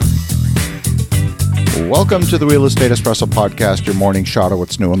Welcome to the Real Estate Espresso Podcast, your morning shot of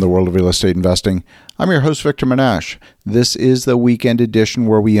what's new in the world of real estate investing. I'm your host, Victor Menashe. This is the weekend edition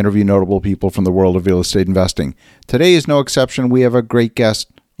where we interview notable people from the world of real estate investing. Today is no exception. We have a great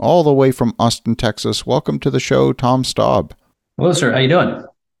guest all the way from Austin, Texas. Welcome to the show, Tom Staub. Hello, sir. How you doing?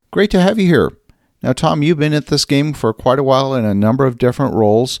 Great to have you here. Now, Tom, you've been at this game for quite a while in a number of different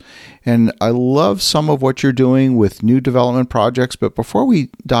roles, and I love some of what you're doing with new development projects. But before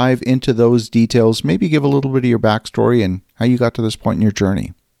we dive into those details, maybe give a little bit of your backstory and how you got to this point in your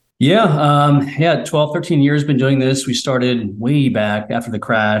journey. 12, 13 years been doing this. We started way back after the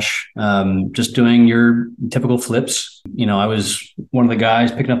crash, just doing your typical flips. I was one of the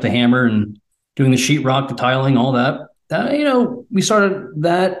guys picking up the hammer and doing the sheetrock, the tiling, all that. We started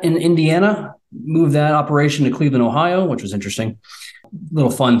that in Indiana. Moved that operation to Cleveland, Ohio, which was interesting.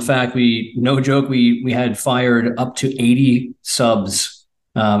 Little fun fact, we had fired up to 80 subs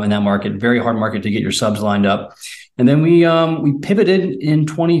in that market. Very hard market to get your subs lined up. And then we pivoted in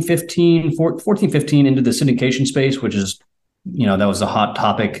 2015, 14-15 into the syndication space, which is, that was a hot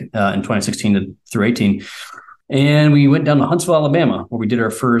topic in 2016 through 18. And we went down to Huntsville, Alabama, where we did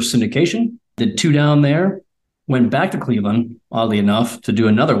our first syndication, did 2 down there, went back to Cleveland, oddly enough, to do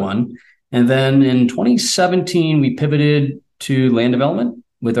another one. And then in 2017, we pivoted to land development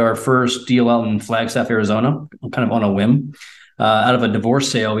with our first deal out in Flagstaff, Arizona, kind of on a whim. Out of a divorce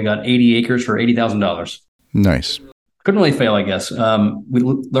sale, we got 80 acres for $80,000. Nice. Couldn't really fail, I guess. We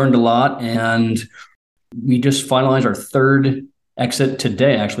learned a lot, and we just finalized our third exit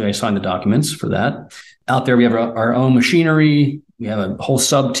today. Actually, I signed the documents for that. Out there, we have our own machinery. We have a whole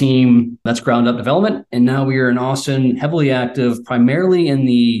sub team that's ground up development. And now we are in Austin, heavily active, primarily in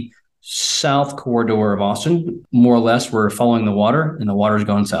the south corridor of Austin. More or less, we're following the water, and the water is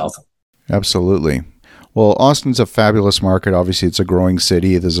going south. Absolutely. Well, Austin's a fabulous market. Obviously, it's a growing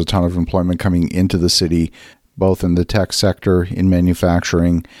city. There's a ton of employment coming into the city, both in the tech sector, in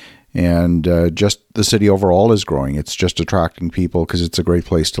manufacturing, and just the city overall is growing. It's just attracting people because it's a great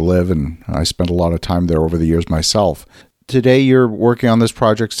place to live, and I spent a lot of time there over the years myself. Today, you're working on this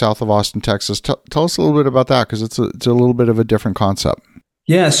project south of Austin, Texas. Tell us a little bit about that, because it's a little bit of a different concept.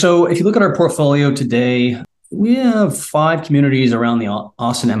 Yeah. So if you look at our portfolio today, we have 5 communities around the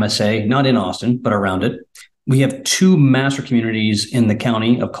Austin MSA, not in Austin, but around it. We have 2 master communities in the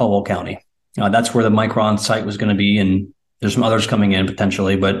county of Caldwell County. That's where the Micron site was going to be. And there's some others coming in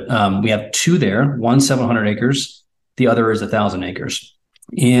potentially, but we have 2 there, one 700 acres. The other is 1,000 acres.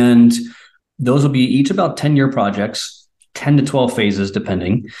 And those will be each about 10-year projects, 10 to 12 phases,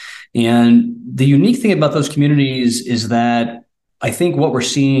 depending. And the unique thing about those communities is that I think what we're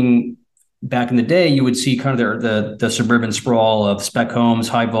seeing back in the day, you would see kind of the suburban sprawl of spec homes,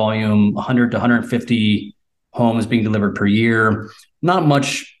 high volume, 100 to 150 homes being delivered per year. Not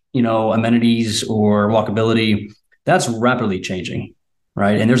much, amenities or walkability. That's rapidly changing,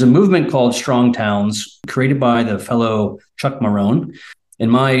 right? And there's a movement called Strong Towns created by the fellow Chuck Marone.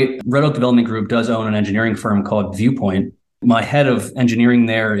 And my Red Oak Development Group does own an engineering firm called Viewpoint. My head of engineering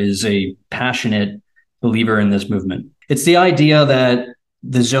there is a passionate believer in this movement. It's the idea that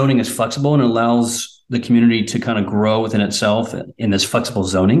the zoning is flexible and allows the community to kind of grow within itself in this flexible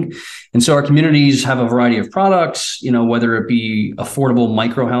zoning. And so our communities have a variety of products, whether it be affordable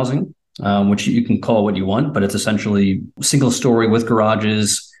micro housing, which you can call what you want, but it's essentially single story with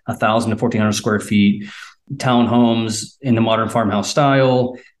garages, 1,000 to 1,400 square feet, townhomes in the modern farmhouse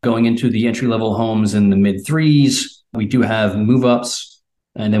style, going into the entry-level homes in the mid-3s. We do have move-ups.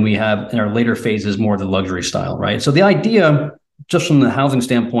 And then we have in our later phases more of the luxury style, right? So the idea, just from the housing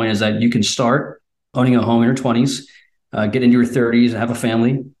standpoint, is that you can start owning a home in your 20s, get into your 30s and have a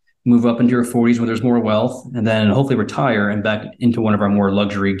family, move up into your 40s where there's more wealth, and then hopefully retire and back into one of our more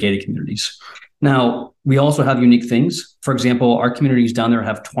luxury gated communities. Now, we also have unique things. For example, our communities down there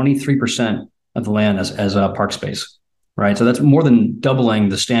have 23% of the land as a park space, right? So that's more than doubling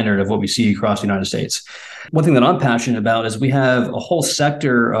the standard of what we see across the United States. One thing that I'm passionate about is we have a whole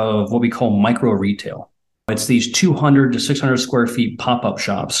sector of what we call micro retail. It's these 200 to 600 square feet pop-up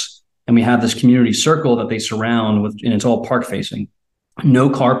shops. And we have this community circle that they surround with, and it's all park facing. No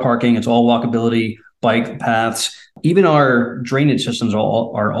car parking. It's all walkability, bike paths. Even our drainage systems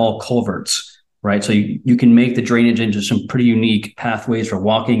are all culverts, right? So you can make the drainage into some pretty unique pathways for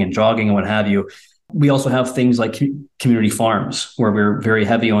walking and jogging and what have you. We also have things like community farms, where we're very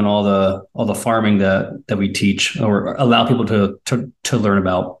heavy on all the farming that we teach or allow people to learn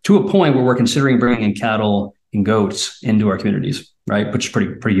about, to a point where we're considering bringing in cattle and goats into our communities, right? Which is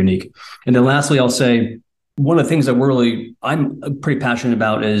pretty unique. And then lastly, I'll say one of the things that I'm pretty passionate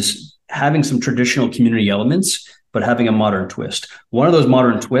about is having some traditional community elements, but having a modern twist. One of those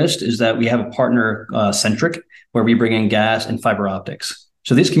modern twists is that we have a partner, Centric, where we bring in gas and fiber optics.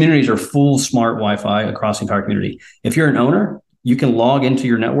 So these communities are full smart Wi-Fi across the entire community. If you're an owner, you can log into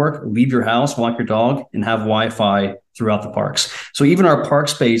your network, leave your house, walk your dog, and have Wi-Fi throughout the parks. So even our park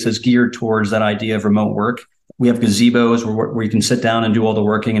space is geared towards that idea of remote work. We have gazebos where you can sit down and do all the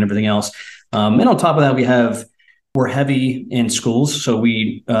working and everything else. And on top of that, we're heavy in schools. So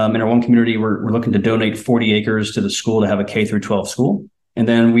we, in our one community, we're looking to donate 40 acres to the school to have a K through 12 school. And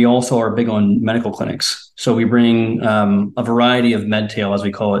then we also are big on medical clinics. So we bring a variety of medtail, as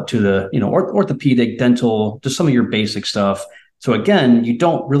we call it, to the, orthopedic, dental, just some of your basic stuff. So again, you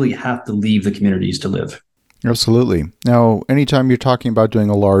don't really have to leave the communities to live. Absolutely. Now, anytime you're talking about doing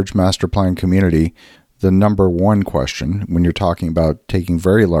a large master plan community, the number one question when you're talking about taking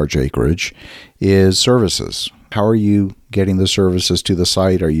very large acreage is services. How are you getting the services to the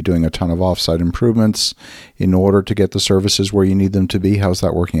site? Are you doing a ton of offsite improvements in order to get the services where you need them to be? How's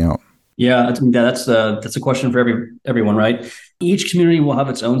that working out? Yeah, that's a question for everyone, right? Each community will have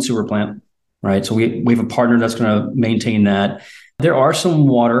its own sewer plant, right? So we have a partner that's going to maintain that. There are some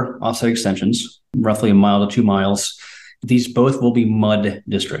water offsite extensions, roughly 1 mile to 2 miles. These both will be mud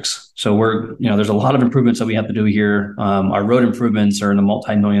districts. So there's a lot of improvements that we have to do here. Our road improvements are in the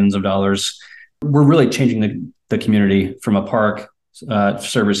multi-millions of dollars. We're really changing the community from a park,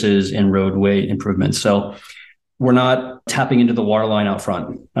 services and roadway improvements. So we're not tapping into the water line out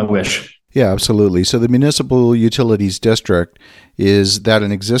front. I wish. Yeah, absolutely. So the municipal utilities district, is that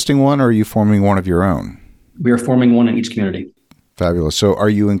an existing one, or are you forming one of your own? We are forming one in each community. Fabulous. So are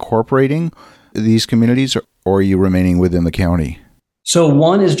you incorporating these communities, or are you remaining within the county? So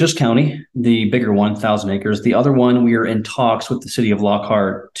one is just county, the bigger one, 1,000 acres. The other one, we are in talks with the city of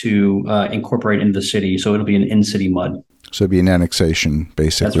Lockhart to incorporate into the city. So it'll be an in-city mud. So it'd be an annexation,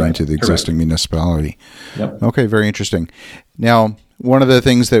 basically, into the existing municipality. Yep. Okay, very interesting. Now, one of the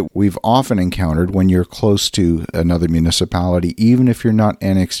things that we've often encountered when you're close to another municipality, even if you're not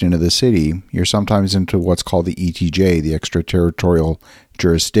annexed into the city, you're sometimes into what's called the ETJ, the extraterritorial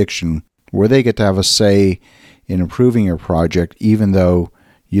jurisdiction, where they get to have a say in improving your project, even though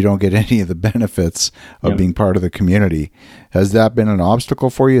you don't get any of the benefits of being part of the community. Has that been an obstacle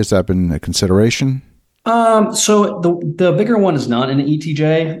for you? Has that been a consideration? So the bigger one is not in the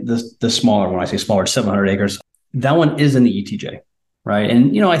ETJ. The smaller one, I say smaller, 700 acres, that one is in the ETJ, right?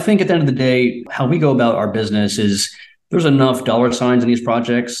 And, I think at the end of the day, how we go about our business is there's enough dollar signs in these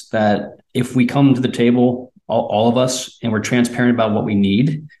projects that if we come to the table, all of us, and we're transparent about what we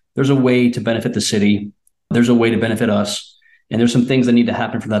need, there's a way to benefit the city. There's a way to benefit us. And there's some things that need to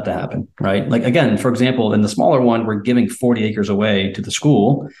happen for that to happen, right? Like, again, for example, in the smaller one, we're giving 40 acres away to the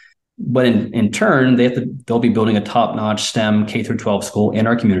school. But in turn, they'll be building a top-notch STEM K through 12 school in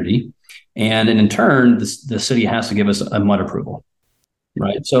our community. And in turn, the city has to give us a mud approval,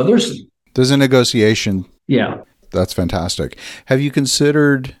 right? So there's a negotiation. Yeah. That's fantastic. Have you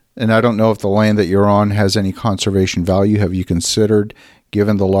considered, and I don't know if the land that you're on has any conservation value, have you considered,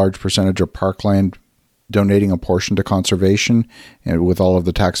 given the large percentage of parkland, donating a portion to conservation and with all of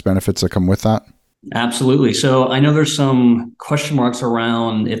the tax benefits that come with that? Absolutely. So I know there's some question marks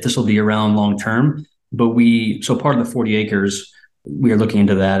around if this will be around long term, but so part of the 40 acres, we are looking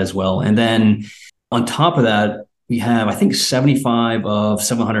into that as well. And then on top of that, we have, I think, 75 of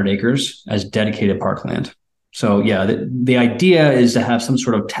 700 acres as dedicated parkland. So yeah, the idea is to have some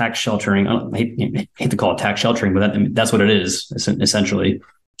sort of tax sheltering. I hate to call it tax sheltering, but that's what it is essentially.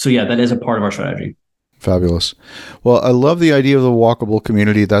 So yeah, that is a part of our strategy. Fabulous. Well, I love the idea of the walkable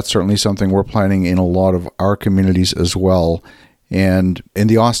community. That's certainly something we're planning in a lot of our communities as well. And in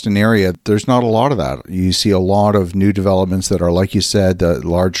the Austin area, there's not a lot of that. You see a lot of new developments that are, like you said,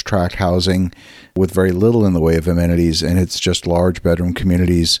 large tract housing with very little in the way of amenities. And it's just large bedroom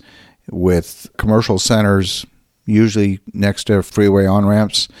communities with commercial centers, usually next to freeway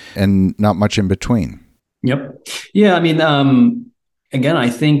on-ramps, and not much in between. Yep. Yeah. I mean, again,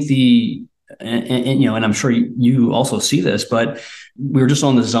 I think and I'm sure you also see this, but we were just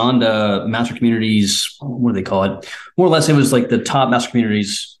on the Zonda Master Communities, what do they call it? More or less, it was like the top master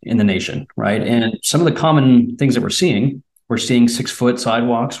communities in the nation, right? And some of the common things that we're seeing 6-foot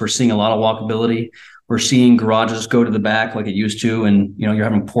sidewalks. We're seeing a lot of walkability. We're seeing garages go to the back like it used to. And, you're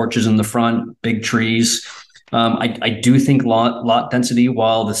having porches in the front, big trees. I do think lot density,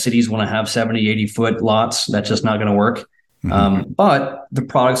 while the cities want to have 70, 80-foot lots, that's just not going to work. Mm-hmm. But the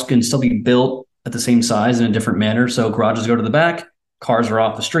products can still be built at the same size in a different manner. So garages go to the back, cars are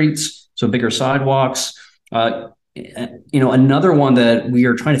off the streets, so bigger sidewalks. Another one that we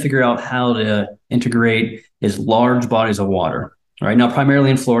are trying to figure out how to integrate is large bodies of water. right now, primarily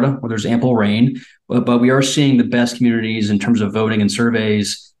in Florida, where there's ample rain, but we are seeing the best communities in terms of voting and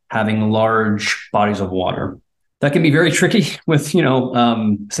surveys having large bodies of water. That can be very tricky with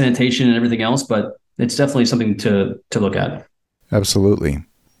sanitation and everything else, but it's definitely something to look at. Absolutely.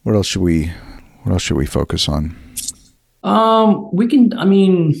 What else should we focus on? We can. I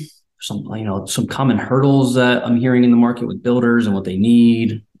mean, some common hurdles that I'm hearing in the market with builders and what they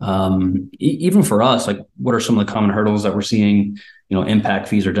need. Even for us, like what are some of the common hurdles that we're seeing? Impact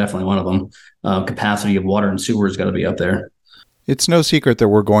fees are definitely one of them. Capacity of water and sewer has got to be up there. It's no secret that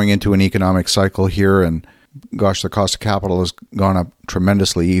we're going into an economic cycle here, and gosh, the cost of capital has gone up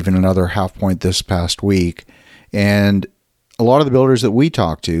tremendously, even another half point this past week. And a lot of the builders that we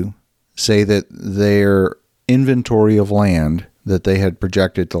talk to say that their inventory of land that they had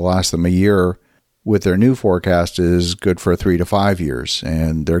projected to last them a year with their new forecast is good for 3 to 5 years,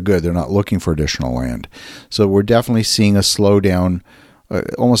 and they're good. They're not looking for additional land. So we're definitely seeing a slowdown,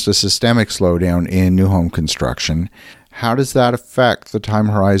 almost a systemic slowdown in new home construction. How does that affect the time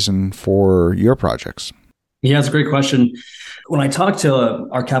horizon for your projects? Yeah, it's a great question. When I talk to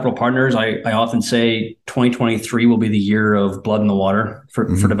our capital partners, I often say 2023 will be the year of blood in the water for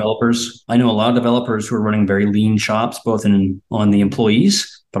developers. I know a lot of developers who are running very lean shops, both on the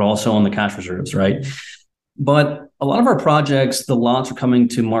employees, but also on the cash reserves, right? But a lot of our projects, the lots are coming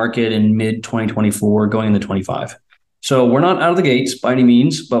to market in mid 2024, going into 25. So we're not out of the gates by any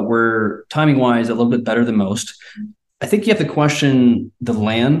means, but we're timing wise a little bit better than most. I think you have to question the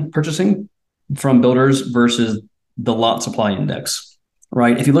land purchasing from builders versus the lot supply index,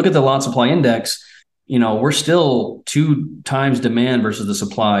 right? If you look at the lot supply index, we're still 2 times demand versus the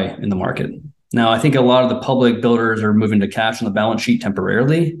supply in the market. Now, I think a lot of the public builders are moving to cash on the balance sheet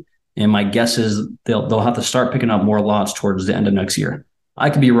temporarily. And my guess is they'll have to start picking up more lots towards the end of next year. I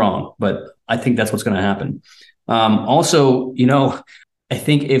could be wrong, but I think that's what's going to happen. Also, I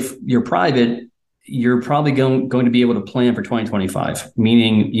think if you're private, you're probably going to be able to plan for 2025,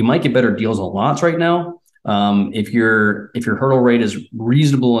 meaning you might get better deals on lots right now. If your hurdle rate is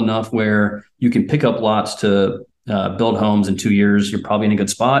reasonable enough where you can pick up lots to build homes in 2 years, you're probably in a good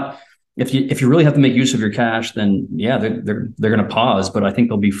spot. If you really have to make use of your cash, then yeah, they're going to pause, but I think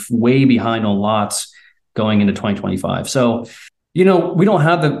they'll be way behind on lots going into 2025. So, we don't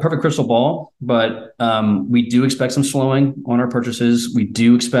have the perfect crystal ball, but we do expect some slowing on our purchases. We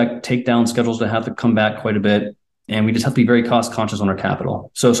do expect takedown schedules to have to come back quite a bit, and we just have to be very cost conscious on our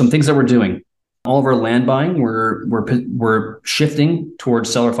capital. So some things that we're doing, all of our land buying, we're shifting towards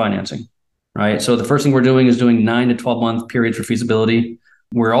seller financing, right? So the first thing we're doing is doing 9 to 12 month periods for feasibility.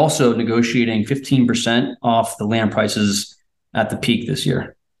 We're also negotiating 15% off the land prices at the peak this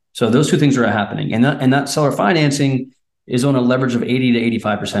year. So those 2 things are happening, and that seller financing is on a leverage of 80 to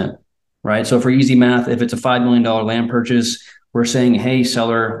 85%, right? So for easy math, if it's a $5 million land purchase, we're saying, hey,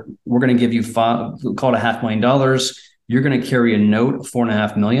 seller, we're going to give you call it $500,000. You're going to carry a note of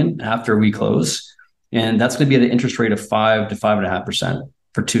 $4.5 million after we close. And that's going to be at an interest rate of 5 to 5.5%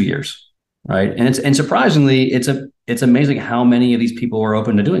 for 2 years, right? And surprisingly, it's amazing how many of these people are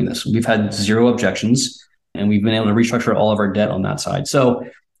open to doing this. We've had 0 objections, and we've been able to restructure all of our debt on that side. So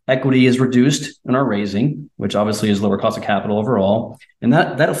equity is reduced in our raising, which obviously is lower cost of capital overall. And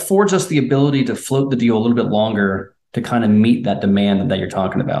that affords us the ability to float the deal a little bit longer to kind of meet that demand that you're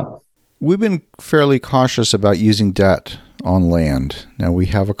talking about. We've been fairly cautious about using debt on land. Now, we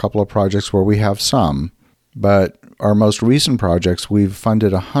have a couple of projects where we have some, but our most recent projects, we've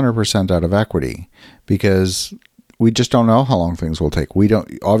funded 100% out of equity because we just don't know how long things will take.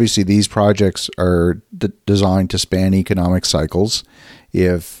 Obviously, these projects are designed to span economic cycles.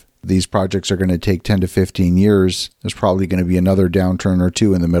 If these projects are going to take 10 to 15 years, there's probably going to be another downturn or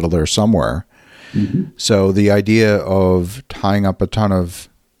 2 in the middle there somewhere. Mm-hmm. So the idea of tying up a ton of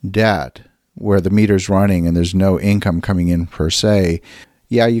debt where the meter's running and there's no income coming in per se,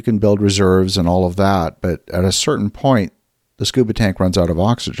 yeah, you can build reserves and all of that, but at a certain point, the scuba tank runs out of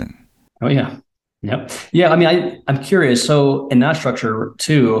oxygen. Oh, yeah. Yep. Yeah. I mean, I'm curious. So in that structure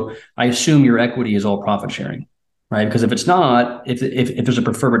too, I assume your equity is all profit sharing, right? Because if it's not, if there's a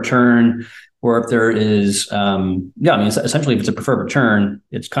preferred return, or if there is, essentially, if it's a preferred return,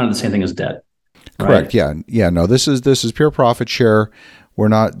 it's kind of the same thing as debt. Correct. Right? Yeah. No, this is pure profit share.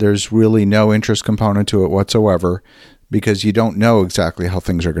 There's really no interest component to it whatsoever because you don't know exactly how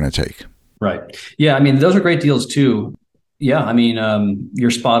things are going to take. Right. Yeah. I mean, those are great deals too. Yeah. I mean, you're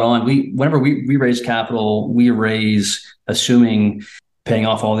spot on. Whenever we raise capital, we raise assuming paying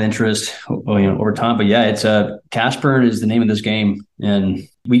off all the interest, over time. But yeah, it's cash burn is the name of this game, and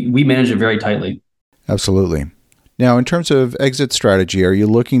we manage it very tightly. Absolutely. Now, in terms of exit strategy, are you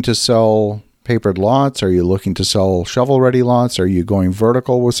looking to sell papered lots? Are you looking to sell shovel-ready lots? Are you going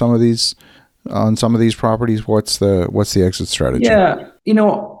vertical with some of these on some of these properties? What's the exit strategy? Yeah,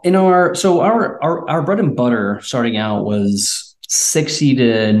 our bread and butter starting out was 60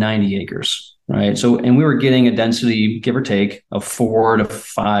 to 90 acres, right? So, and we were getting a density, give or take, of 4 to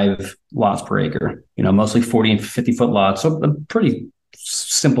 5 lots per acre. Mostly 40 and 50-foot lots, so a pretty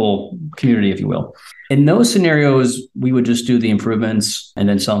simple community, if you will. In those scenarios, we would just do the improvements and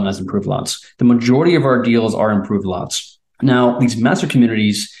then sell them as improved lots. The majority of our deals are improved lots. Now, these master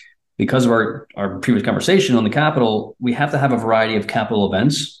communities, because of our previous conversation on the capital, we have to have a variety of capital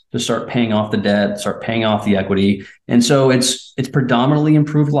events to start paying off the debt, start paying off the equity. And so it's predominantly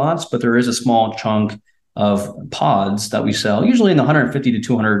improved lots, but there is a small chunk of pods that we sell, usually in the 150 to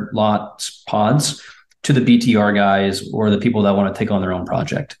 200 lots pods, to the BTR guys or the people that want to take on their own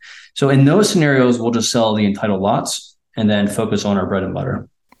project. So in those scenarios, we'll just sell the entitled lots and then focus on our bread and butter.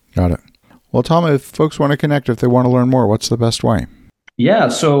 Got it. Well, Tom, if folks want to connect, if they want to learn more, what's the best way? Yeah,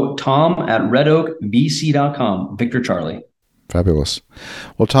 so Tom at redoakvc.com, Victor Charlie. Fabulous.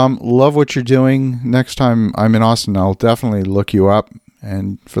 Well, Tom, love what you're doing. Next time I'm in Austin, I'll definitely look you up.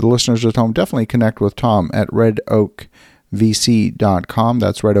 And for the listeners at home, definitely connect with Tom at redoakvc.com.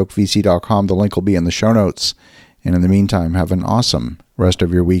 That's redoakvc.com. The link will be in the show notes. And in the meantime, have an awesome rest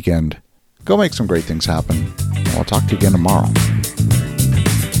of your weekend. Go make some great things happen. I'll talk to you again tomorrow.